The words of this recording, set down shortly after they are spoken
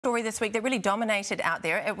Story this week that really dominated out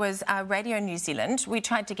there. It was Radio New Zealand. We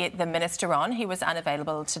tried to get the minister on. He was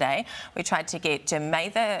unavailable today. We tried to get Jim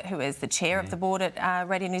Mather, who is the chair of the board at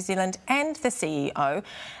Radio New Zealand, and the CEO.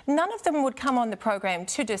 None of them would come on the program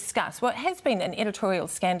to discuss what has been an editorial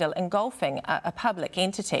scandal engulfing a public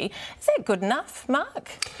entity. Is that good enough, Mark?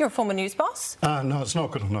 You're a former news boss. No, it's not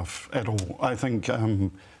good enough at all. I think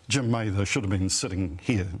Jim Mather should have been sitting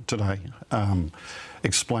here today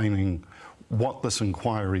explaining what this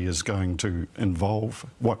inquiry is going to involve,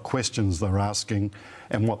 what questions they're asking,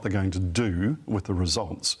 and what they're going to do with the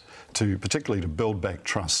results, particularly to build back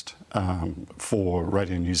trust for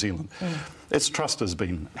Radio New Zealand. Its trust has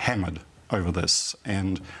been hammered over this,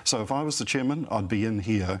 and so if I was the chairman, I'd be in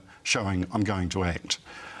here showing I'm going to act.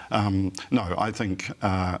 No, I think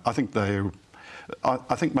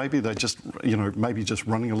maybe they're just, maybe just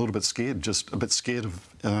running a little bit scared, just a bit scared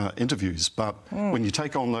of interviews. But when you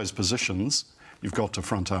take on those positions, you've got to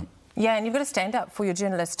front up. Yeah, and you've got to stand up for your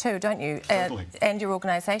journalists too, don't you? Totally. And your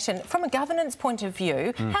organisation. From a governance point of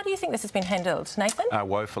view, how do you think this has been handled, Nathan?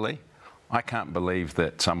 Woefully. I can't believe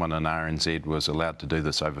that someone in RNZ was allowed to do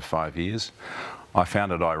this over 5 years. I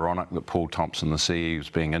found it ironic that Paul Thompson, the CEO, was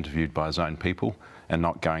being interviewed by his own people and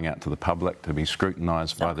not going out to the public to be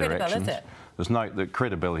scrutinised by their actions. There's the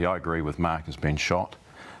credibility, I agree with Mark, has been shot.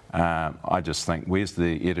 I just think, where's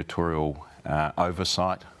the editorial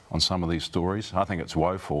oversight on some of these stories? I think it's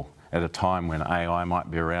woeful at a time when AI might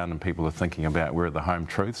be around and people are thinking about where are the home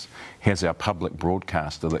truths. Here's our public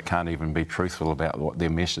broadcaster that can't even be truthful about what their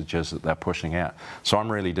message is that they're pushing out. So I'm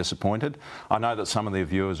really disappointed. I know that some of their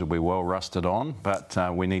viewers will be well rusted on, but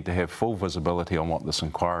we need to have full visibility on what this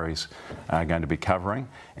inquiry's going to be covering.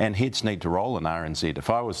 And heads need to roll in RNZ. If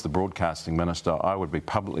I was the broadcasting minister, I would be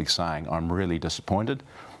publicly saying I'm really disappointed.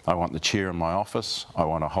 I want the chair in my office. I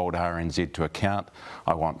want to hold RNZ to account.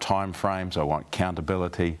 I want time frames. I want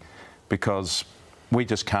accountability, because we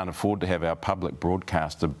just can't afford to have our public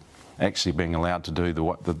broadcaster actually being allowed to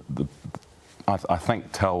do I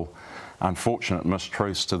think tell unfortunate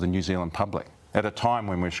mistruths to the New Zealand public at a time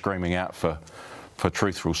when we're screaming out for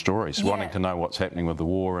truthful stories, wanting to know what's happening with the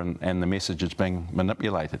war and the message is being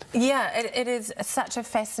manipulated. Yeah, it is such a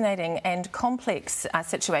fascinating and complex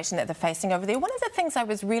situation that they're facing over there. One of the things I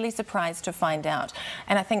was really surprised to find out,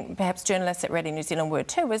 and I think perhaps journalists at Radio New Zealand were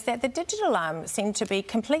too, was that the digital arm seemed to be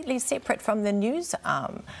completely separate from the news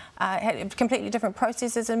arm, had completely different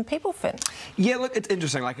processes and people fit. Yeah, look, it's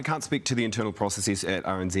interesting. Like, I can't speak to the internal processes at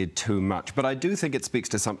RNZ too much, but I do think it speaks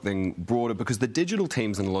to something broader, because the digital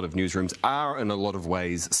teams in a lot of newsrooms are in a lot of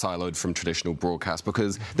ways siloed from traditional broadcast,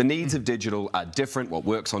 because the needs of digital are different. What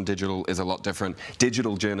works on digital is a lot different.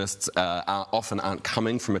 Digital journalists often aren't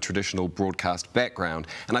coming from a traditional broadcast background,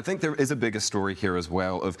 and I think there is a bigger story here as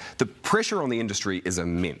well of the pressure on the industry is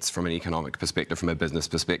immense from an economic perspective, from a business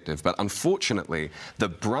perspective, but unfortunately the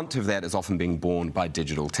brunt of that is often being borne by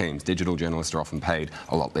digital teams. Digital journalists are often paid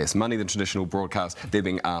a lot less money than traditional broadcast. They're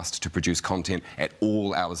being asked to produce content at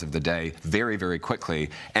all hours of the day very, very quickly,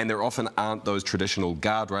 and there often aren't those traditional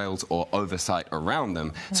guardrails or oversight around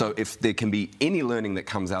them. So if there can be any learning that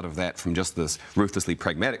comes out of that from just this ruthlessly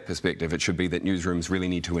pragmatic perspective, it should be that newsrooms really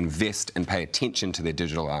need to invest and pay attention to their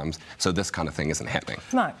digital arms so this kind of thing isn't happening.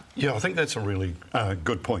 Mark? Yeah, I think that's a really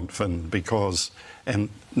good point, Finn, because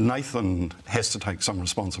Nathan has to take some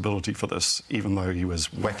responsibility for this, even though he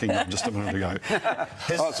was whacking them just a minute ago.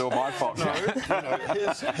 It's all my fault.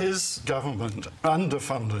 His government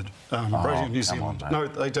underfunded Radio New Zealand. No,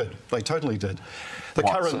 they did. They totally did.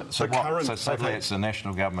 So sadly, it's the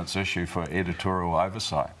national government's issue for editorial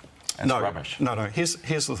oversight. It's rubbish. No. Here's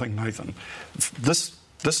the thing, Nathan. This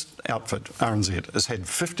outfit, RNZ, has had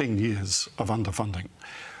 15 years of underfunding.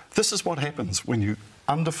 This is what happens when you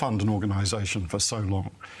underfund an organisation for so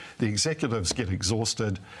long. The executives get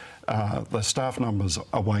exhausted, the staff numbers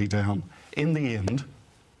are way down. In the end,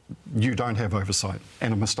 you don't have oversight,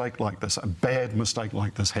 and a mistake like this, a bad mistake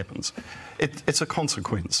like this happens. It's a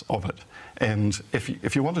consequence of it, and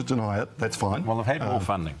if you want to deny it, that's fine. Well, they've had more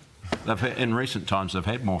funding. In recent times, they've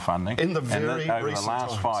had more funding. In the very recent over the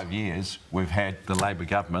last 5 years, we've had the Labor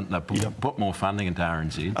government. They've put more funding into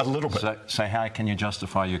RNZ. A little bit. So how can you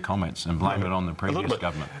justify your comments and blame it on the previous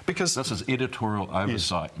government? Because this is editorial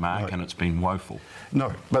oversight, Mark, and it's been woeful.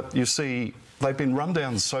 No, but you see, they've been run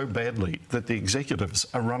down so badly that the executives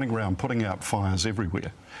are running around putting out fires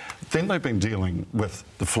everywhere. Then they've been dealing with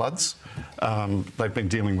the floods. They've been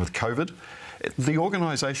dealing with COVID. The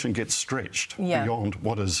organisation gets stretched beyond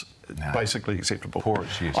what is basically acceptable. Poor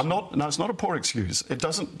excuse. No, it's not a poor excuse. It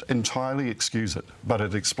doesn't entirely excuse it, but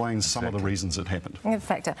it explains some of the reasons it happened. In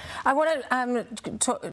fact, I want to